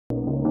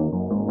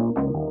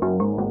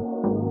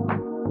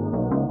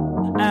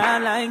I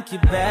like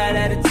your bad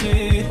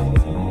attitude.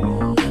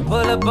 Pull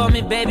up on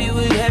me, baby,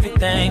 with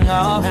everything.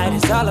 All night,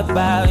 it's all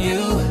about you.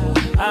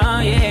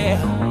 Oh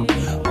yeah,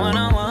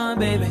 one-on-one,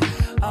 baby.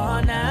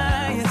 All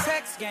night, your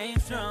sex game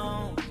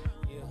strong.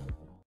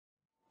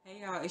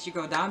 Hey y'all, it's your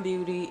girl Don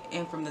Beauty,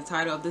 and from the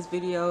title of this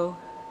video,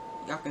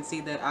 y'all can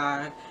see that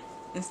I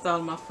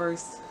installed my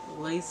first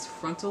lace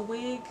frontal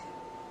wig.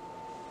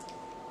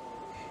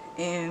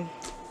 And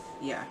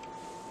yeah.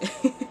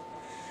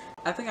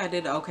 I think I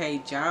did an okay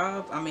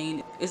job. I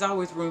mean, it's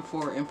always room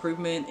for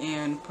improvement,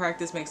 and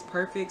practice makes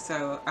perfect.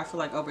 So I feel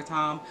like over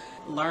time,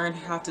 learn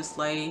how to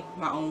slay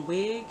my own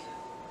wig.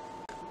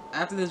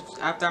 After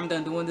I'm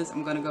done doing this,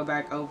 I'm gonna go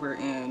back over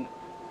and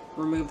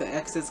remove the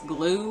excess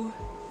glue.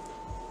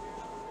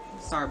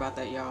 Sorry about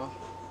that, y'all.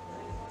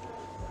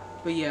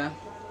 But yeah,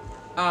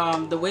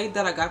 the wig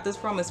that I got this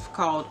from is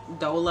called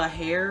Dola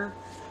hair,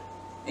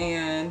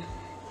 and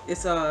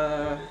it's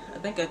I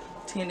think a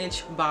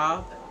 10-inch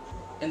bob.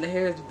 And the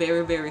hair is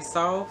very, very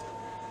soft.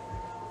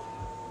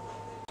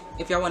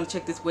 If y'all want to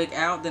check this wig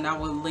out, then I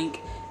will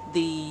link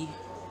the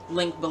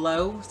link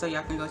below so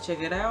y'all can go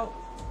check it out.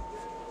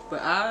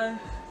 But I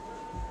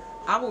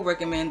will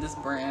recommend this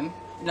brand.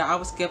 You know, I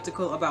was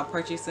skeptical about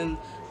purchasing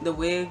the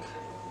wig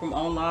from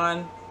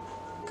online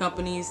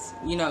companies.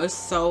 You know, there's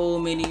so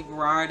many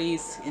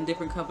varieties and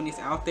different companies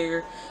out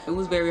there. It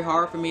was very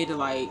hard for me to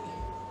like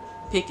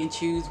pick and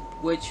choose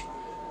which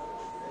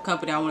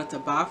company I wanted to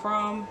buy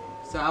from.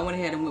 So I went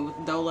ahead and went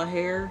with Dola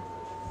hair,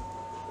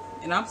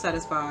 and I'm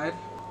satisfied.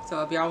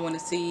 So if y'all want to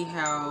see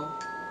how,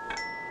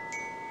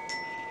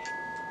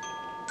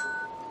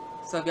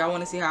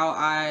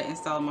 I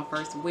installed my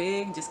first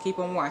wig, just keep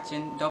on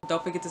watching.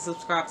 Don't forget to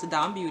subscribe to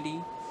Don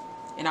Beauty,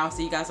 and I'll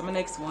see you guys on my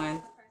next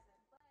one.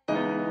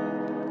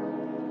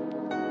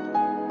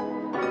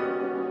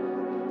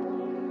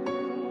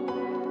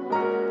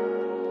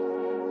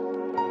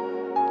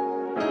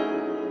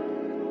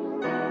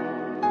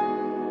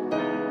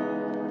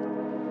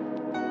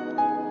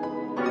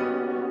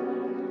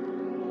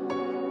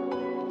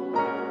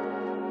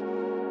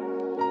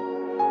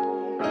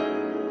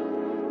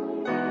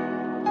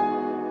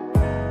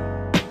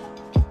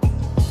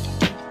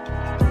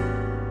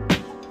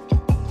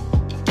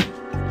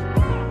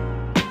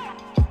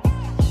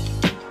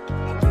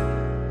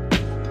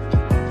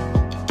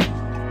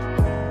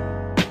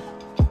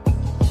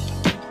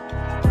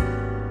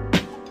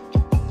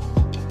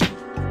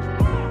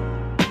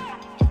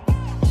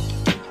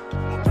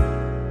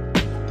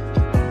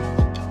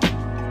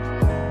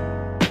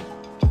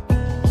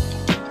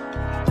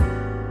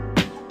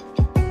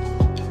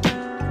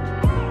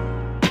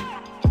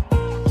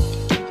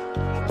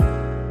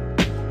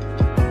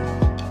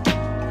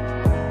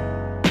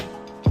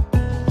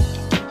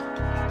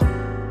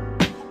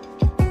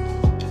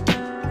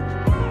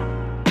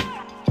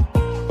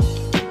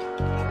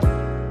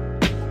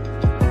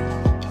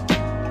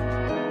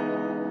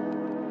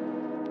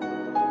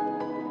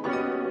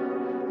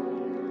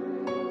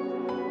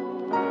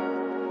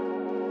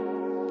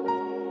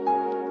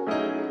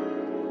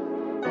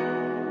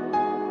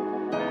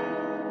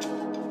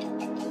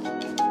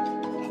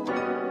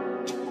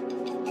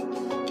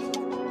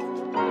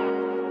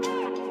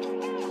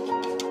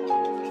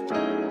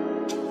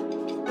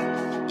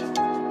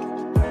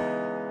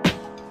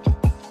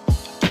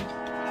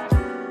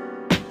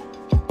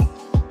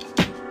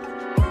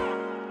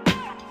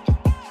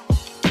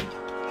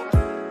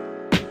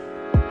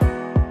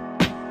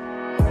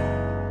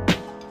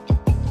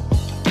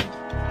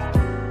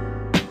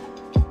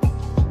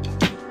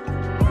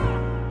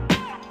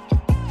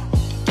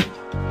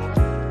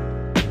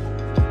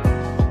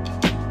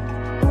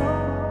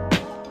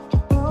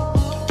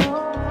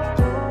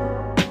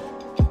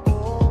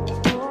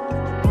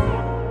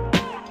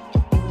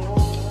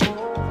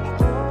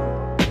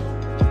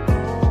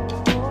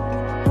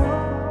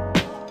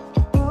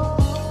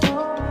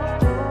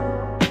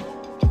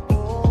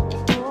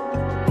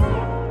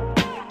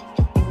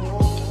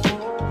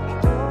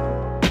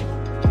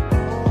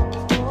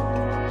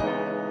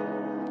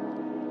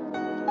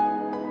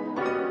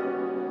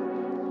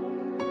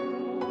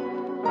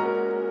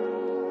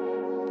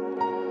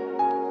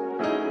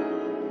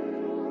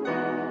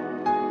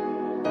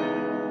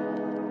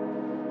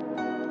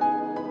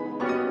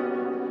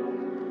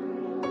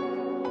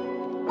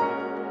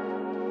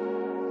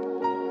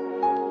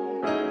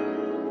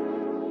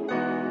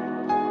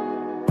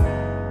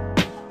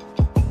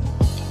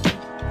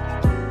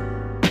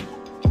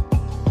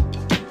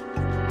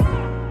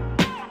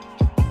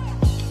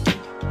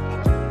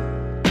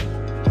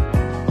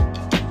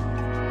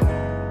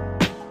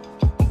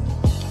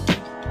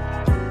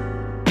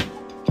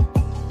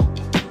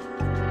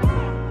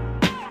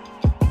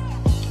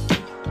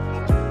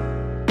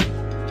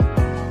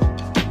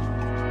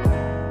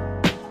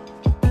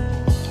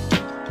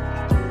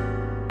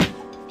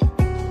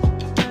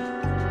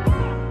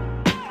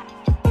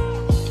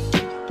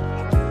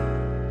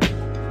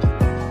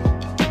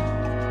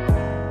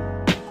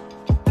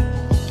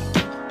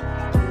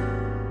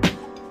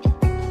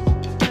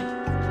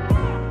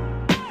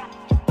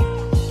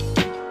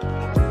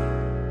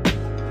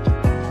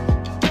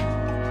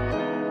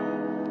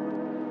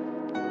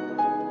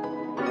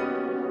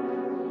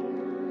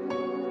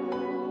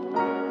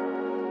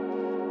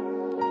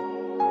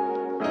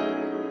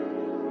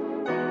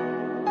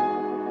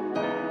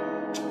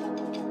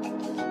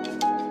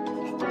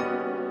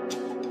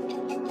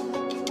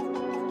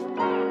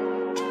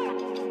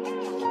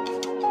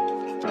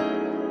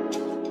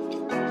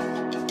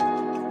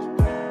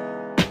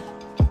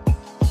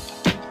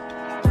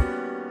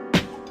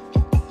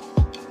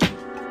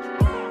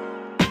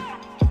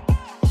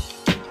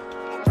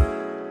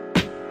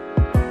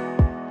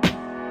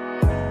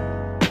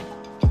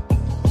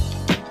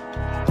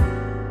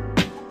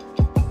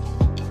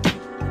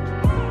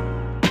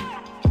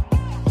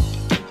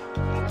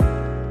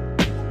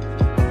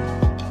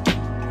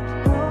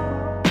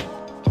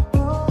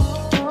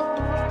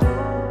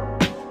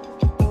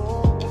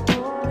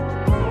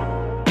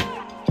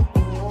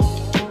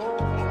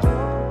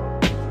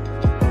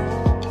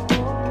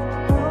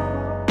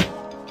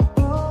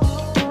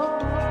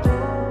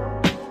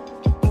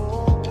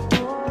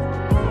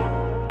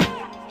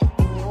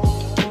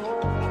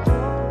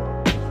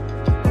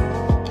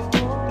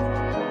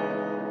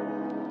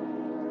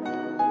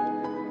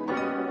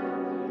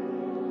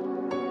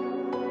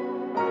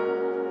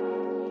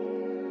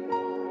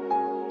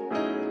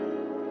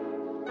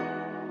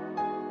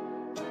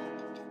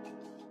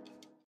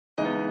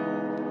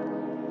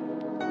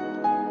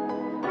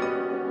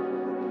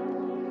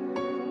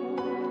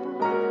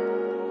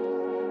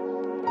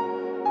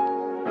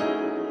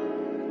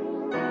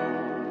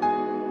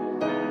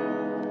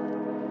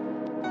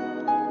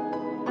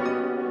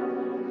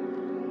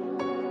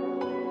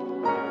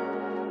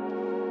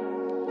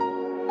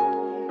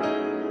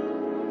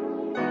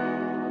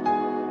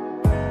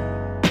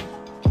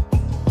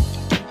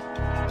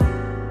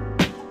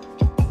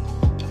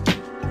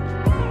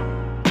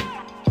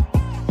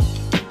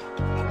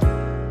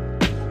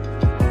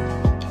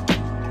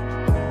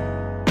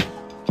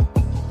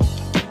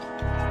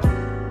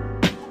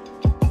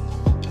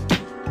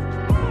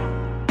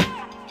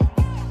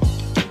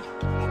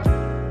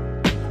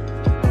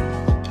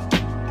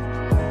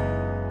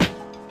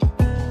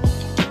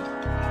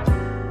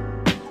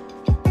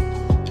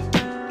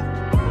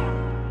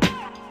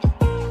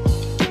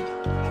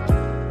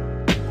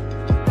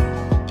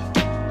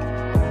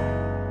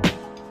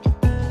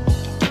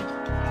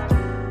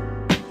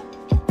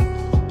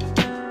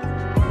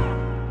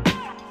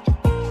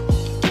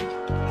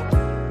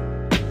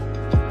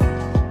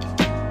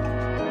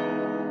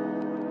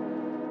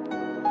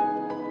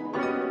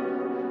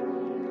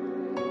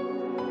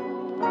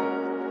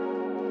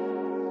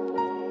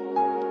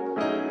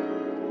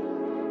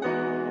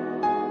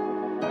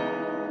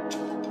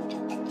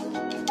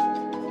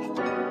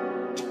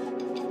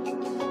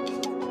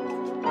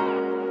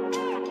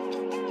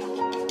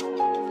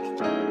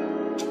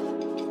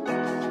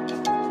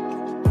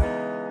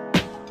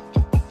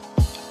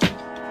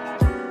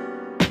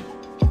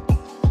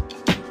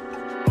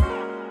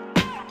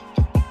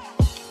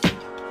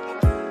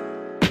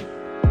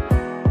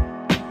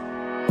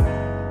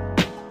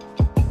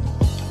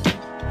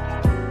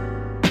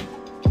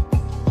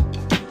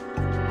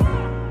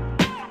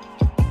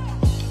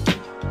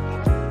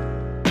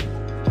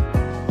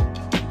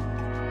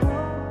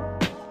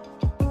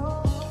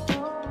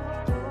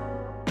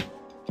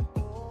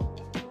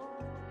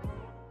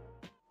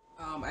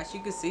 as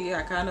you can see,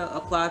 I kind of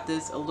applied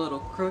this a little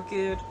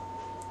crooked.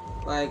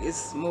 Like,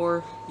 it's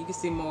more, you can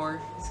see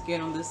more skin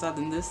on this side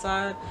than this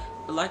side.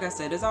 But like I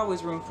said, there's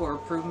always room for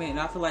improvement, and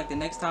I feel like the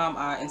next time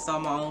I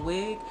install my own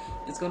wig,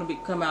 it's going to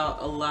come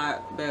out a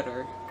lot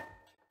better.